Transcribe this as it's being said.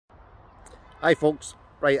Hi folks,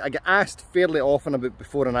 right, I get asked fairly often about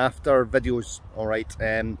before and after videos, alright,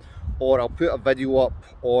 or I'll put a video up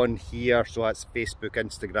on here, so that's Facebook,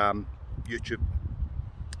 Instagram, YouTube,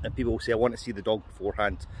 and people will say I want to see the dog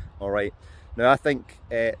beforehand, alright. Now I think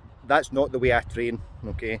that's not the way I train,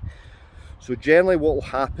 okay. So generally what will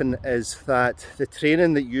happen is that the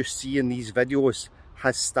training that you see in these videos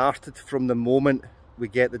has started from the moment we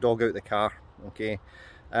get the dog out of the car, okay.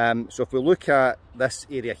 So if we look at this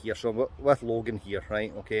area here, so with Logan here,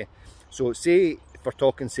 right, okay, so say for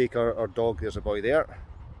talking sake our dog, there's a boy there,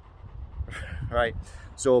 right,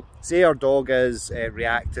 so say our dog is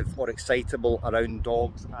reactive or excitable around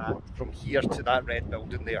dogs from here to that red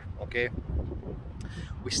building there, okay,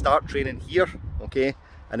 we start training here, okay,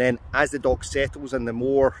 and then as the dog settles and the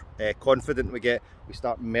more confident we get, we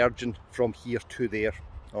start merging from here to there,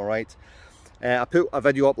 all right. I put a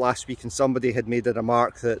video up last week and somebody had made a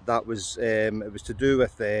remark that was it was to do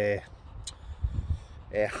with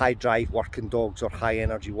high drive working dogs or high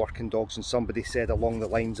energy working dogs, and somebody said along the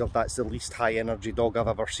lines of that's the least high energy dog I've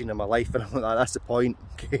ever seen in my life, and I'm like, that's the point,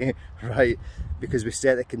 okay, right, because we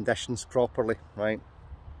set the conditions properly, right.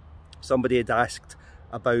 Somebody had asked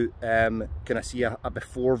about can I see a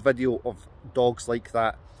before video of dogs like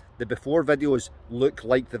that. The before videos look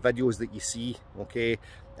like the videos that you see, okay.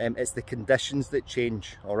 It's the conditions that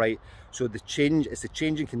change, all right. So it's the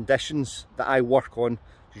changing conditions that I work on.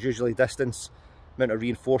 It's usually distance, amount of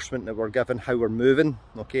reinforcement that we're given, how we're moving,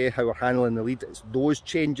 okay, how we're handling the lead. It's those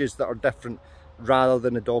changes that are different rather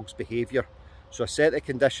than the dog's behaviour. So I set the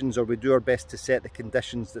conditions, or we do our best to set the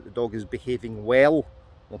conditions that the dog is behaving well,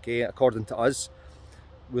 okay, according to us.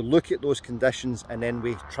 We look at those conditions and then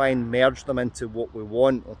we try and merge them into what we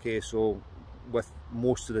want, okay. So with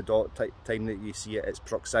most of the dog time that you see it, it's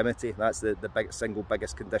proximity. That's the single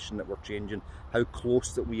biggest condition that we're changing, how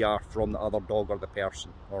close that we are from the other dog or the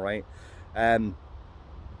person, all right.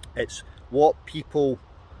 It's what people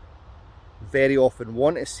very often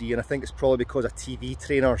want to see, and I think it's probably because of TV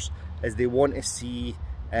trainers, is they want to see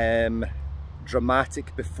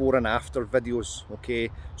dramatic before and after videos, okay,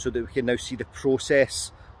 so that we can now see the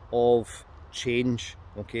process of change,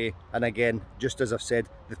 okay. And again, just as I've said,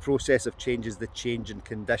 the process of change is the change in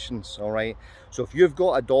conditions, all right. So if you've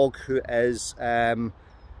got a dog who is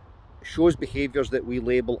shows behaviours that we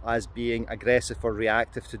label as being aggressive or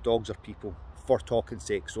reactive to dogs or people, for talking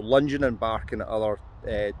sake, so lunging and barking at other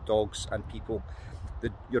dogs and people,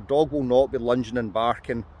 your dog will not be lunging and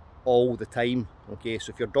barking all the time, okay.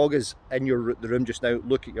 So if your dog is in the room just now,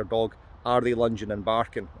 look at your dog, are they lunging and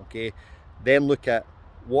barking, okay. Then look at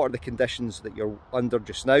what are the conditions that you're under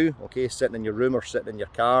just now, okay, sitting in your room or sitting in your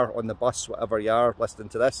car, on the bus, whatever you are listening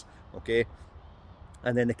to this, okay.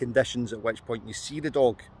 And then the conditions at which point you see the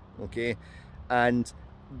dog, okay. And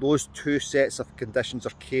those two sets of conditions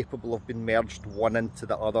are capable of being merged one into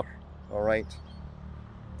the other, all right.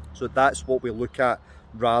 So that's what we look at,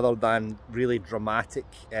 rather than really dramatic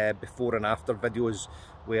before and after videos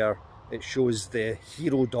where it shows the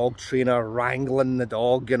hero dog trainer wrangling the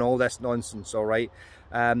dog and all this nonsense, all right.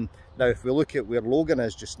 Now if we look at where Logan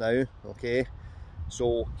is just now, okay,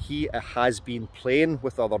 so he has been playing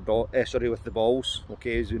with other with the balls,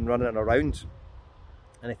 okay, he's been running around,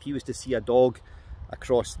 and if he was to see a dog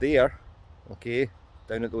across there, okay,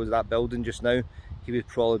 down at that building just now, he would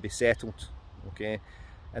probably be settled, okay.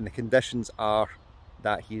 And the conditions are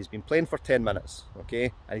that he's been playing for 10 minutes,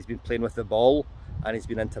 okay, and he's been playing with the ball and he's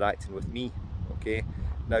been interacting with me, okay.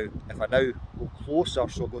 Now if I now go closer,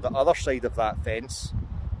 so go the other side of that fence,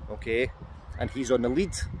 okay, and he's on the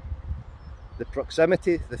lead, the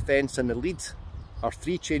proximity, the fence and the lead are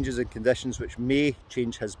three changes in conditions which may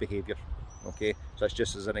change his behaviour, okay. So that's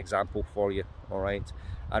just as an example for you, all right.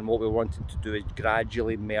 And what we're wanting to do is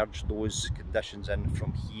gradually merge those conditions in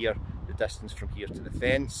from here, the distance from here to the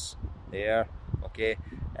fence there, okay,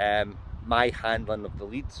 my handling of the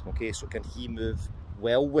lead, okay, so can he move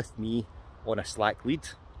well with me on a slack lead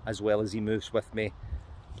as well as he moves with me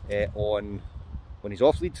on when he's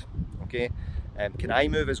off lead, okay. Can I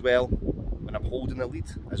move as well when I'm holding the lead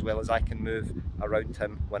as well as I can move around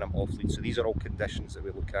him when I'm off lead? So these are all conditions that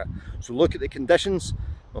we look at. So look at the conditions,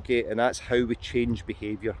 okay, and that's how we change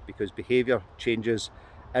behaviour, because behaviour changes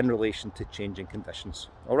in relation to changing conditions.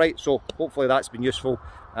 All right, so hopefully that's been useful,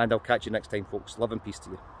 and I'll catch you next time, folks. Love and peace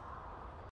to you.